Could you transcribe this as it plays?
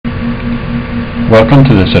Welcome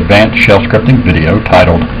to this advanced shell scripting video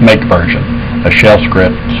titled mkversion, a shell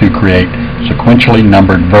script to create sequentially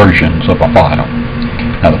numbered versions of a file.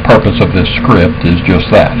 Now the purpose of this script is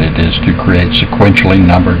just that. It is to create sequentially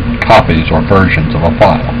numbered copies or versions of a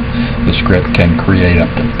file. The script can create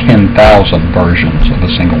up to 10,000 versions of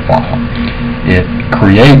a single file. It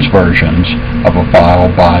creates versions of a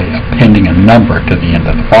file by appending a number to the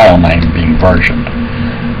end of the file name being versioned.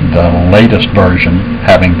 The latest version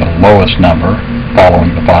having the lowest number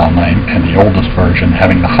following the file name, and the oldest version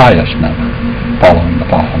having the highest number following the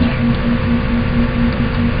file name.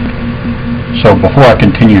 So before I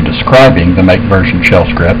continue describing the mkversion shell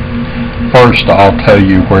script, first I'll tell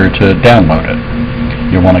you where to download it.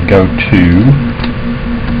 You'll want to go to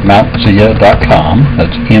mkversion.com,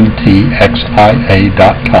 that's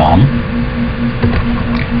mkversion.com,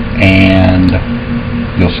 and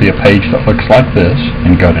you'll see a page that looks like this,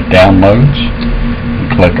 and go to Downloads,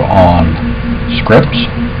 and click on Scripts,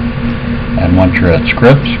 and once you're at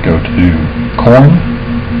Scripts, go to Corn,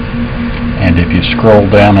 and if you scroll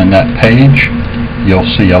down in that page, you'll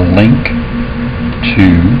see a link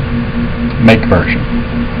to mkversion,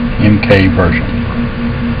 mkversion.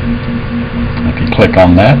 If you click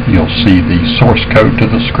on that, you'll see the source code to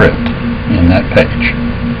the script in that page.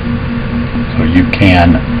 So you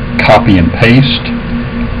can copy and paste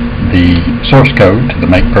the source code to the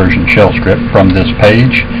mkversion shell script from this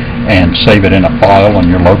page and save it in a file on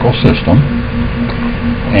your local system.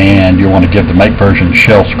 And you'll want to give the mkversion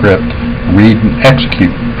shell script read and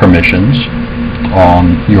execute permissions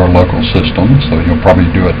on your local system. So you'll probably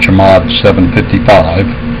do a chmod 755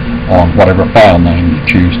 on whatever file name you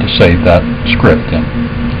choose to save that script in.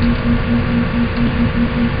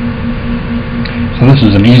 So this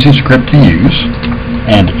is an easy script to use,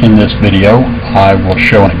 and in this video I will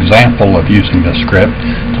show an example of using this script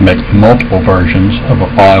to make multiple versions of a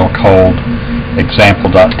file called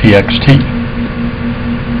Example.txt.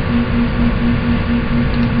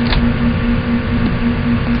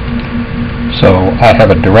 So I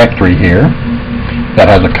have a directory here that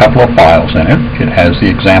has a couple of files in it. It has the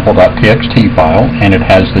Example.txt file, and it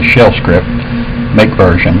has the shell script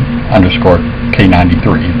mkversion_k93.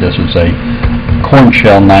 This is a Corn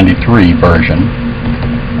Shell 93 version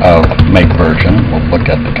of mkversion. We'll look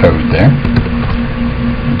at the code there.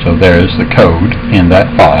 And so there is the code in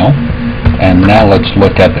that file. And now let's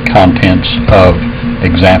look at the contents of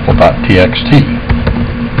Example.txt.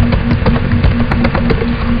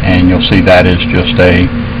 And you'll see that is just a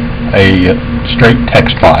straight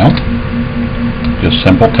text file, just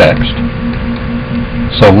simple text.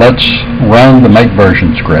 So let's run the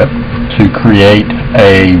mkversion script to create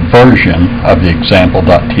a version of the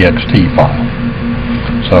Example.txt file.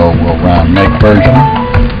 So we'll run mkversion,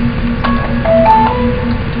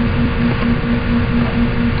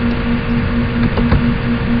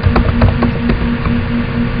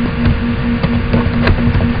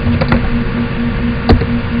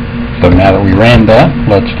 so now that we ran that,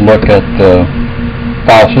 let's look at the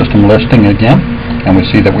file system listing again, and we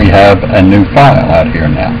see that we have a new file out here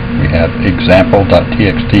now. We have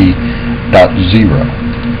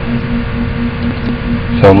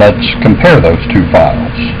Example.txt.0. So let's compare those two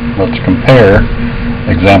files. Let's compare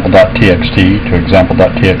Example.txt to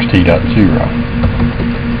Example.txt.0.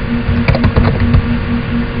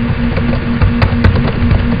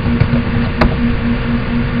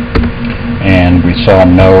 And we saw it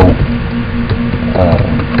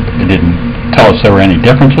didn't tell us there were any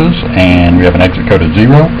differences, and we have an exit code of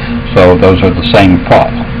 0, so those are the same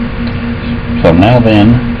file. So now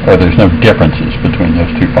then, there's no differences between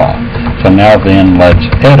those two files. So now then, let's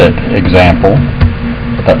edit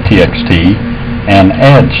Example.txt and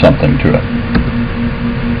add something to it.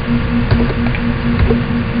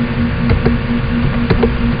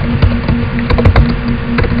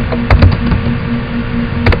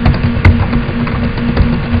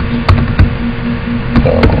 So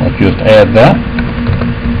let's just add that.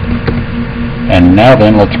 And now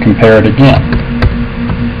then, let's compare it again.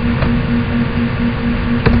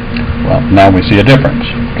 Well, now we see a difference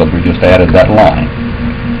because we just added that line,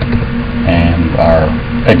 and our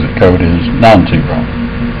exit code is non-zero.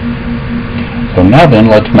 So now then,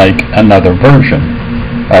 let's make another version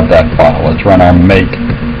of that file. Let's run our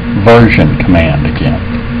mkversion command again.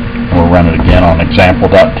 And we'll run it again on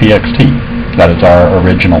Example.txt. That is our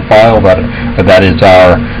original file. That is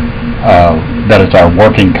our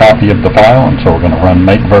working copy of the file, and so we're going to run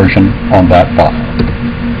mkversion on that file.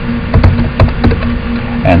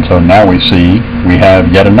 And so now we see we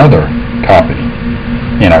have yet another copy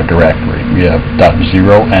in our directory. We have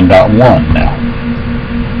 .0 and .1 now.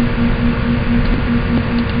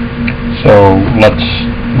 So let's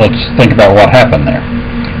let's think about what happened there.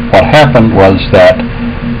 What happened was that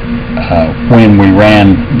when we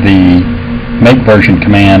ran the mkversion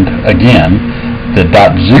command again, the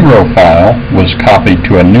 .0 file was copied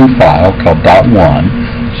to a new file called .1.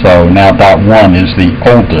 So now .1 is the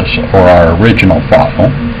oldest, or our original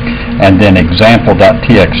file. And then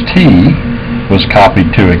example.txt was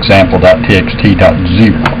copied to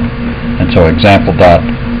example.txt.0. And so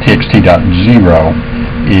example.txt.0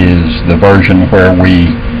 is the version where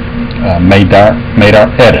we made our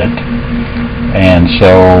edit. And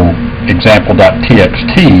so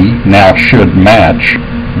example.txt now should match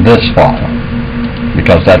this file,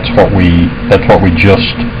 because that's what we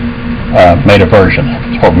just made a version of.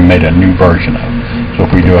 It's what we made a new version of. So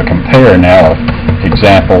if we do a compare now of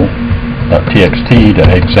example.txt to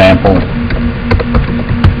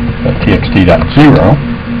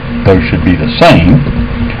example.txt.0, those should be the same.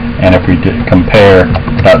 And if we compare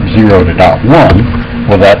 .0 to .1,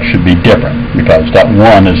 well, that should be different, because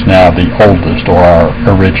 .1 is now the oldest, or our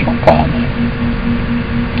original file name.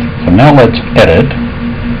 So now let's edit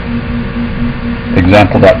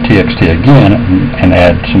example.txt again and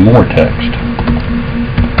add some more text.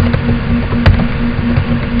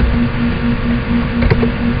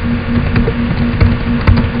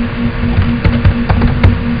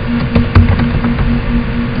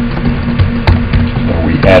 So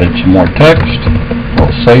we added some more text.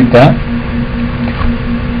 We'll save that.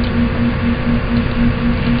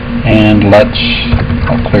 And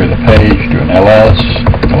I'll clear the page, do an ls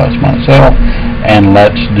 -l, and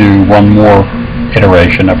let's do one more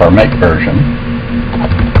iteration of our mkversion.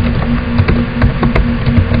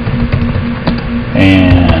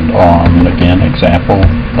 And on, again,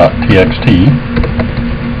 example.txt.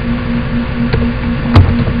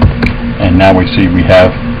 And now we see we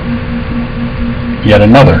have yet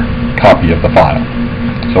another copy of the file.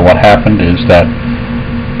 So what happened is that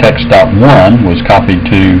text.1 was copied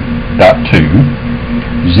to .2,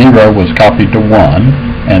 0 was copied to 1,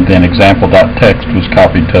 and then example.text was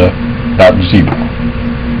copied to .0.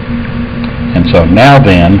 And so now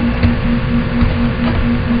then,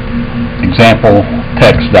 example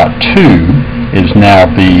text.2 is now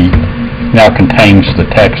contains the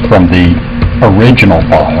text from the original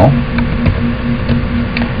file.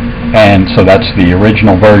 And so that's the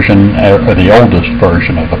original version, or the oldest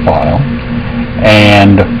version of the file.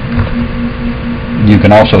 And you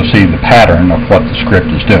can also see the pattern of what the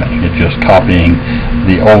script is doing. It's just copying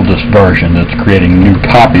the oldest version. It's creating new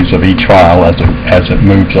copies of each file as it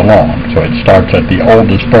moves along. So it starts at the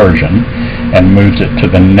oldest version and moves it to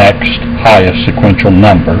the next highest sequential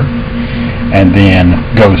number, and then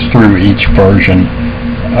goes through each version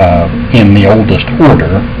in the oldest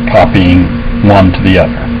order, copying one to the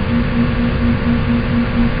other.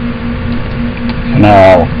 So now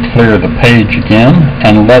I'll clear the page again,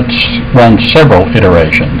 and let's run several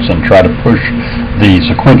iterations and try to push the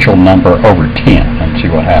sequential number over 10 and see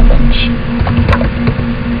what happens.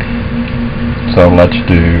 So let's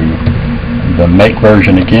do the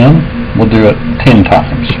mkversion again. We'll do it 10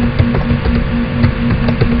 times.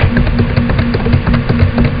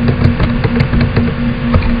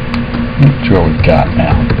 Let's see what we've got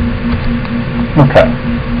now. Okay,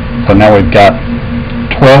 so now we've got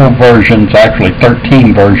 12 versions, actually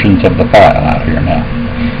 13 versions of the file out here now.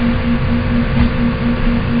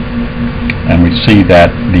 And we see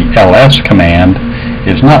that the ls command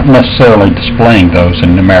is not necessarily displaying those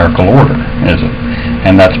in numerical order, is it?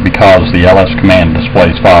 And that's because the ls command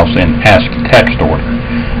displays files in ASCII text order,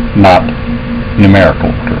 not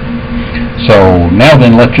numerical order. So now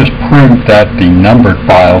then, let's just prove that the numbered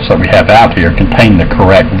files that we have out here contain the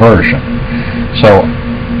correct version. So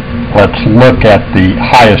let's look at the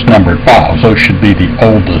highest numbered files. Those should be the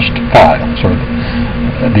oldest files, or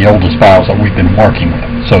the oldest files that we've been working with.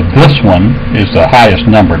 So this one is the highest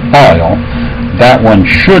numbered file. That one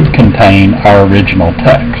should contain our original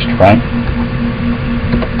text, right?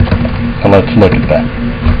 So let's look at that.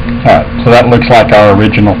 Alright, so that looks like our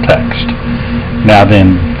original text. Now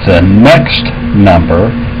then, the next number,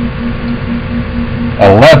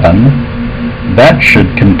 11, that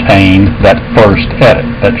should contain that first edit.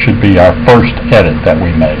 That should be our first edit that we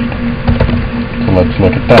made. So let's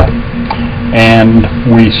look at that. And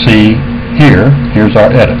we see here's our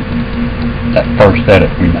edit, that first edit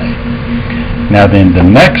we made. Now then, the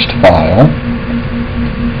next file,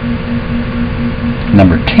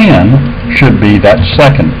 number 10, should be that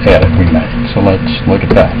second edit we made. So let's look at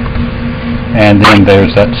that. And then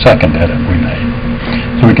there's that second edit we made.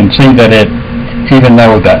 So we can see that even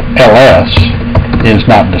though the ls is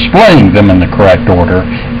not displaying them in the correct order,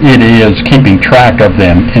 it is keeping track of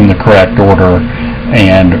them in the correct order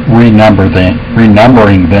and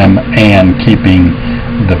renumbering them and keeping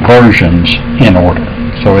the versions in order.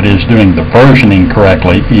 So it is doing the versioning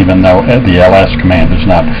correctly, even though the ls command is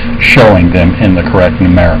not showing them in the correct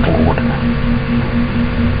numerical order.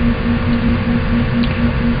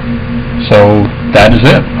 So that is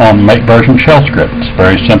it on mkversion shell script. It's a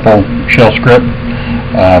very simple shell script,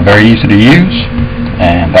 very easy to use,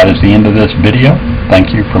 and that is the end of this video.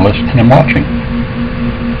 Thank you for listening and watching.